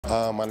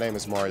My name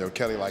is Mario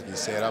Kelly, like you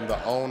said. I'm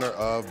the owner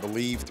of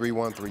Believe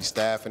 313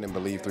 Staffing and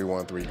Believe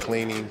 313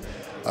 Cleaning.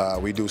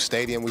 We do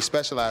stadium. We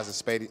specialize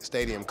in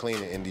stadium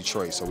cleaning in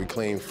Detroit. So we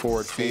clean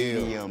Ford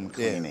Field, Stadium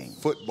cleaning.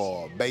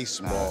 football,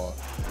 baseball,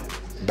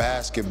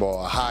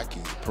 basketball,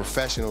 hockey,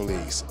 professional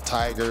leagues,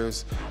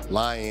 Tigers,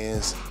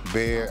 Lions,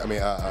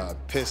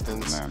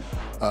 Pistons.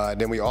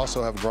 Then we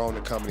also have grown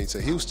the company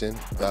to Houston,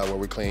 where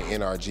we clean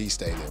NRG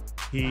Stadium.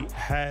 He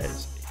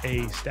has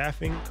a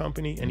staffing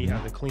company and he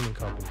has a cleaning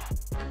company.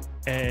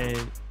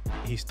 And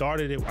he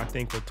started it, I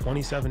think, for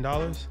 $27.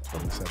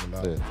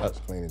 $27 Yeah, for a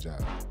cleaning job.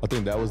 I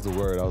think that was the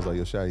word. I was like,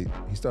 yo, Shy,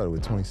 he started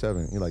with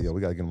 27. You're like, yo, we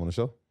got to get him on the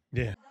show?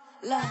 Yeah.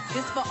 Look,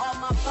 this for all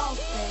my boss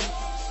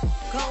days.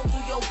 Go do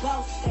your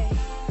boss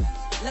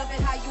days.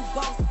 Loving how you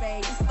boss,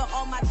 babe. This for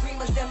all my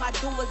dreamers and my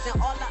doers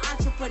and all the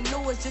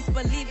entrepreneurs. Just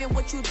believe in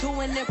what you're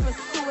doing and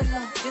pursuing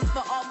them. This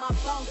for all my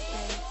boss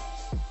days.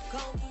 Go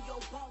do your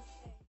boss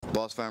days.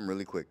 Boss fam,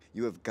 really quick,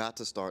 you have got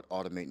to start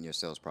automating your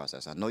sales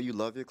process. I know you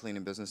love your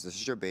cleaning business, this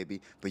is your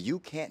baby, but you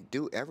can't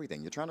do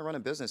everything. You're trying to run a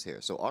business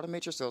here. So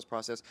automate your sales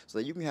process so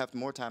that you can have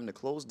more time to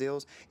close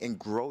deals and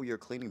grow your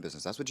cleaning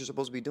business. That's what you're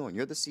supposed to be doing.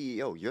 You're the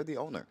CEO, you're the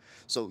owner.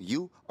 So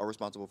you are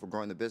responsible for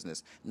growing the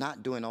business,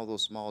 not doing all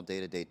those small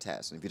day-to-day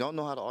tasks. And if you don't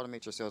know how to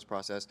automate your sales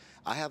process,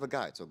 I have a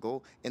guide. So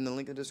go in the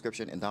link in the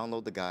description and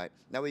download the guide.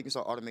 That way you can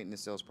start automating the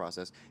sales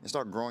process and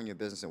start growing your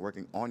business and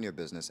working on your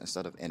business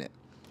instead of in it.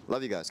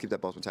 Love you guys. Keep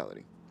that boss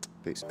mentality.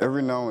 Peace.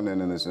 Every now and then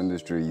in this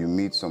industry, you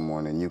meet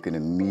someone and you can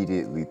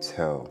immediately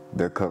tell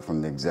they're cut from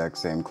the exact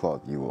same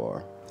cloth you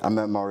are. I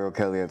met Mario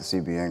Kelly at the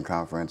CBN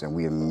conference and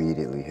we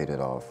immediately hit it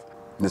off.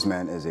 This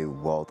man is a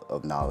wealth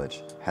of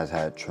knowledge, has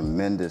had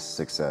tremendous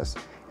success,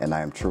 and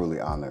I am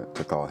truly honored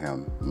to call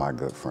him my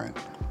good friend.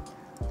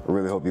 I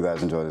really hope you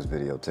guys enjoy this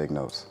video. Take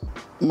notes.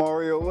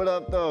 Mario, what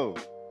up though?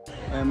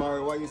 Hey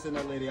Mario, why you send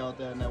that lady out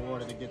there in that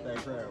water to get that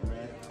crab,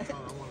 man? I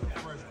want a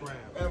fresh crab.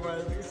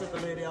 Everybody, you sent the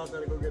lady out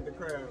there to go get the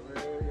crab,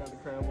 man. You got the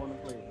crab on the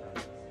plate.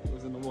 It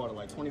was in the water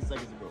like 20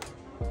 seconds ago.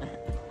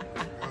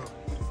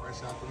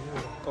 Fresh out the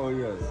water. Oh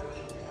yes.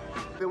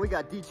 We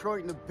got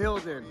Detroit in the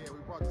building. Yeah, we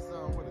brought the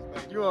sun with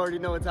us, baby. You already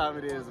know what time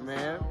it is,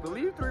 man.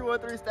 Believe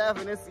 313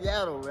 Staffing in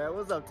Seattle, man.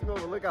 What's up?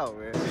 T-Mobile, look out,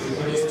 man.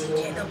 It's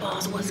TJ the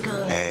Boss, what's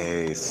good?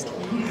 Hey,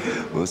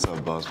 what's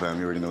up, boss fam?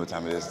 You already know what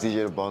time it is.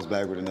 DJ the Boss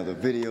back with another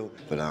video.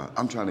 But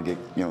I'm trying to get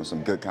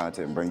some good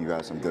content and bring you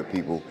guys some good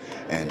people.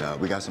 And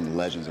we got some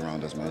legends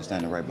around us, man.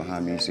 Standing right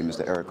behind me, you see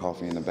Mr. Eric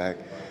Coffey in the back.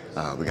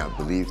 We got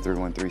Believe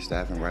 313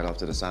 Staffing right off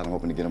to the side. I'm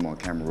hoping to get him on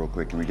camera real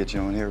quick. Can we get you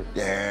on here?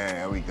 Yeah,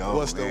 there we go.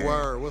 What's the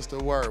word? What's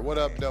the word? What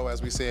up, though,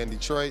 as we say in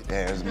Detroit?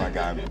 Yeah, this is my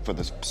guy. For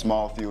the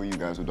small few of you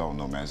guys who don't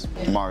know, man, it's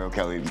Mario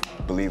Kelly,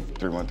 Believe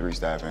 313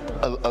 Staffing.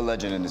 A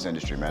legend in this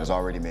industry, man. Has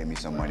already made me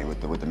some money with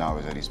the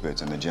knowledge that he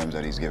spits and the gems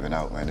that he's giving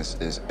out, man. This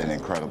is an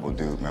incredible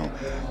dude, man.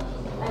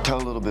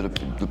 Tell a little bit of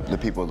the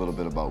people a little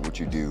bit about what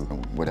you do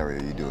and what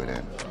area you do it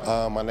in.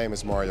 My name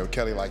is Mario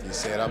Kelly, like you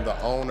said. I'm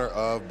the owner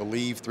of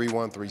Believe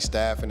 313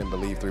 Staffing and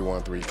Believe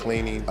 313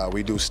 Cleaning.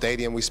 We do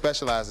stadium. We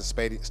specialize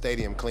in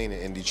stadium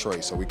cleaning in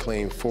Detroit. So we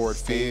clean Ford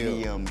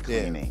Field, Stadium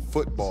cleaning.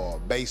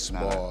 Football,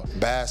 baseball,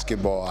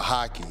 basketball,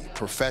 hockey,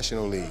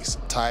 professional leagues,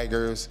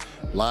 Tigers,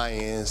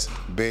 Lions,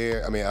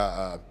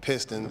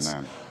 Pistons.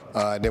 Man.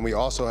 Then we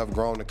also have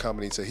grown the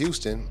company to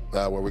Houston,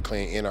 where we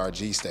clean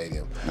NRG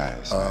Stadium.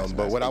 Nice.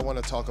 But what I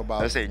want to talk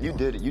about, let's say you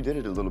did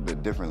it a little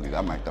bit differently. I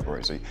mic'd up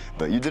already, so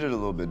but you did it a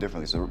little bit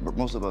differently. So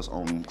most of us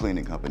own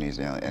cleaning companies,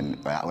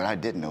 and what I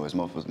didn't know is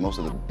most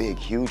of the big,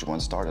 huge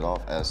ones started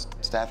off as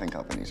staffing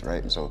companies,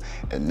 right?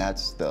 And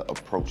that's the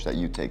approach that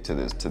you take to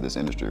this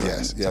industry, right?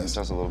 Yes, yes.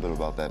 Tell us a little bit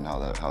about that and how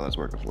that's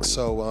working for you.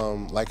 So,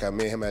 like me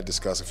and him had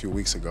discussed a few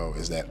weeks ago,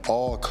 is that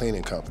all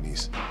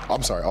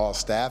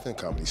staffing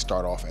companies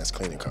start off as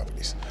cleaning companies.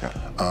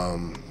 Yeah.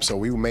 So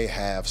we may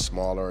have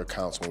smaller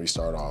accounts when we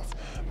start off,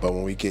 but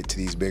when we get to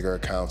these bigger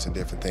accounts and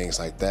different things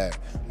like that,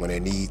 when they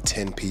need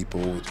 10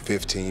 people,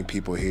 15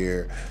 people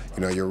here,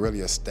 you're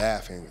really a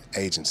staffing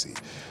agency.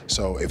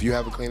 So if you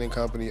have a cleaning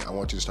company, I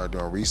want you to start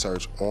doing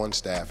research on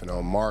staffing,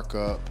 on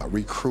markup,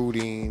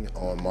 recruiting,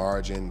 on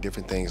margin,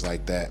 different things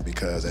like that,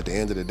 because at the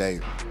end of the day,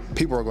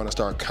 people are going to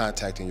start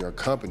contacting your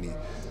company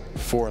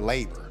for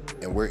labor,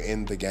 and we're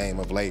in the game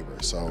of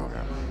labor. So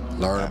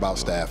learn about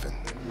staffing.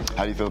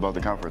 How do you feel about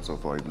the conference so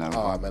far?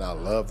 Oh man, I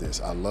love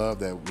this. I love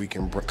that we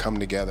can come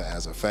together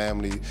as a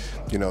family.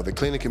 The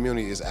cleaning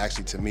community is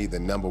actually, to me, the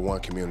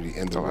 #1 community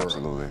in the world.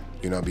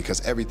 Absolutely.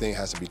 Because everything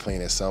has to be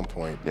clean at some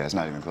point. Yeah, it's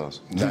not even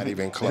close. Not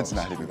even close. It's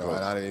not even close.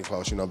 Not even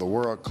close. The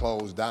world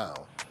closed down.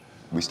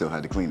 We still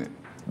had to clean it.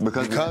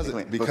 Because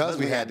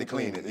we had to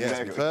clean it. Yes,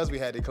 exactly. because we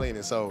had to clean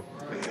it. So,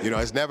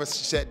 it's never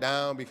shut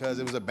down because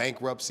it was a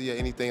bankruptcy or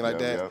anything like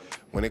that. Yep.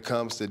 When it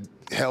comes to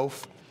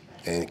health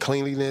and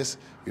cleanliness,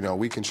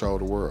 we control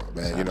the world,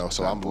 man.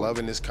 So I'm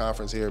loving this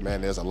conference here,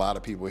 man. There's a lot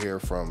of people here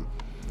from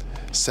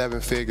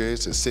 7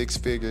 figures to 6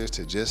 figures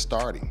to just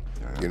starting.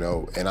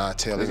 And I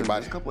tell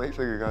everybody. There's a couple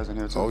 8-figure guys in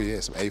here too. Oh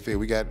yeah, some 8-figure.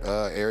 We got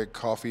Eric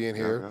Coffey in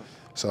here.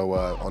 So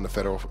on the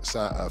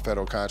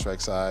federal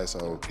contract side,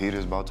 so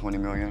Peter's about 20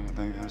 million, I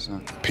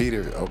think.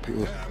 Peter,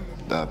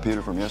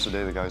 Peter from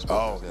yesterday, the guy who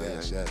spoke. Oh,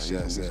 yes.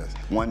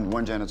 One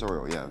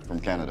janitorial, yeah, from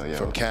Canada, yeah.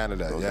 From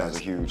Canada, those yes. guys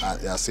are huge.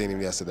 I seen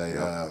him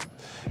yesterday.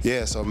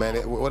 Yeah, so man,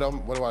 what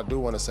I do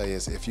want to say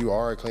is, if you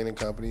are a cleaning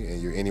company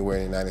and you're anywhere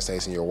in the United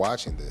States and you're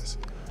watching this,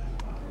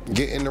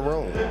 get in the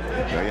room.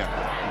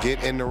 Yeah.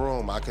 Get in the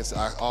room. I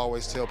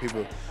always tell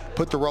people,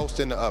 put the roast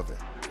in the oven.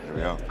 There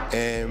we go.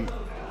 And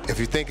if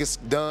you think it's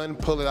done,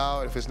 pull it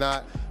out. If it's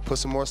not, put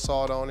some more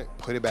salt on it,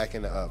 put it back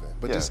in the oven.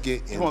 But just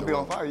get in the room. You want to be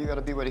on fire, you got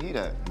to be where the heat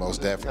at.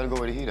 Most definitely. You got to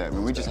go where the heat at. I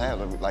mean, we just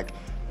had, like,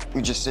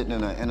 we just sitting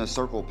in a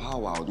circle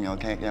powwow,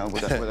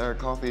 with our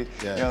coffee,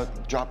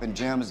 dropping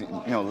gems,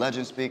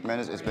 legends speak, man.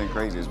 It's been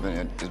crazy. It's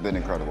been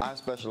incredible. I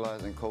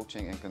specialize in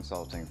coaching and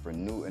consulting for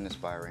new and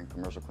aspiring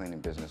commercial cleaning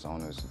business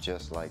owners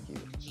just like you.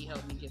 He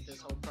helped me get this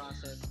whole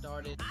process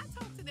started. I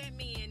talked to that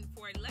man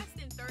for less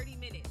than 30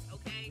 minutes,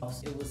 okay?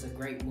 It was a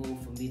great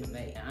move for me to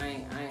make. I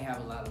ain't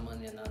have a lot of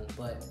money or nothing,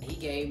 but he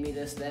gave me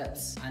the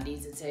steps I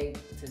need to take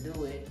to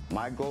do it.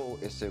 My goal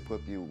is to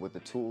equip you with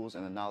the tools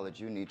and the knowledge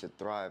you need to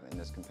thrive in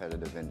this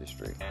competitive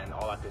industry. And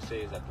all I can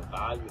say is that the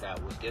value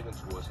that was given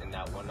to us in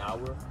that 1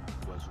 hour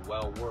was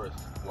well worth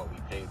what we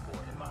paid for,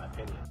 in my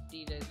opinion.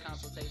 DJ's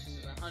consultation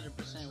is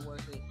 100%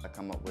 worth it. I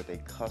come up with a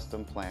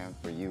custom plan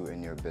for you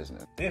and your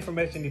business. The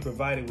information he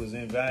provided was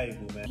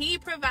invaluable, man. He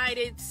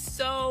provided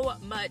so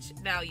much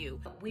value.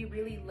 We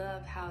really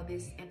love how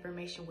this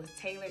information was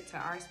tailored to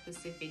our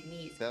specific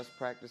needs. Best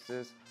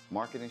practices,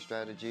 marketing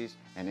strategies,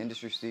 and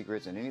industry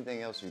secrets, and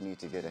anything else you need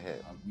to get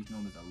ahead. We've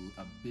noticed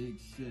a big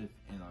shift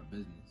in our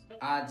business.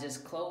 I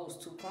just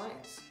closed 2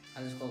 clients.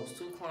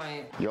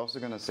 You're also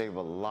going to save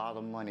a lot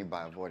of money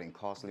by avoiding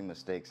costly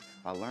mistakes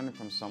by learning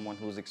from someone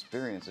who's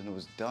experienced and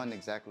who's done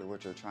exactly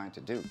what you're trying to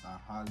do. I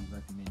highly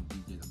recommend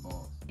DJ The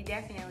Boss. We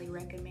definitely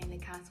recommend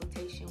a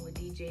consultation with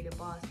DJ The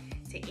Boss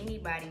to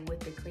anybody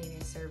with the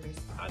cleaning service.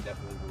 I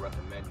definitely would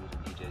recommend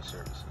using DJ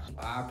services.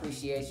 I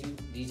appreciate you,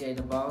 DJ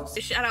The Boss.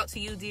 Shout out to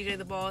you, DJ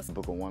The Boss.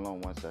 Book a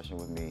one-on-one session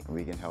with me, and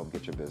we can help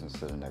get your business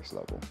to the next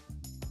level.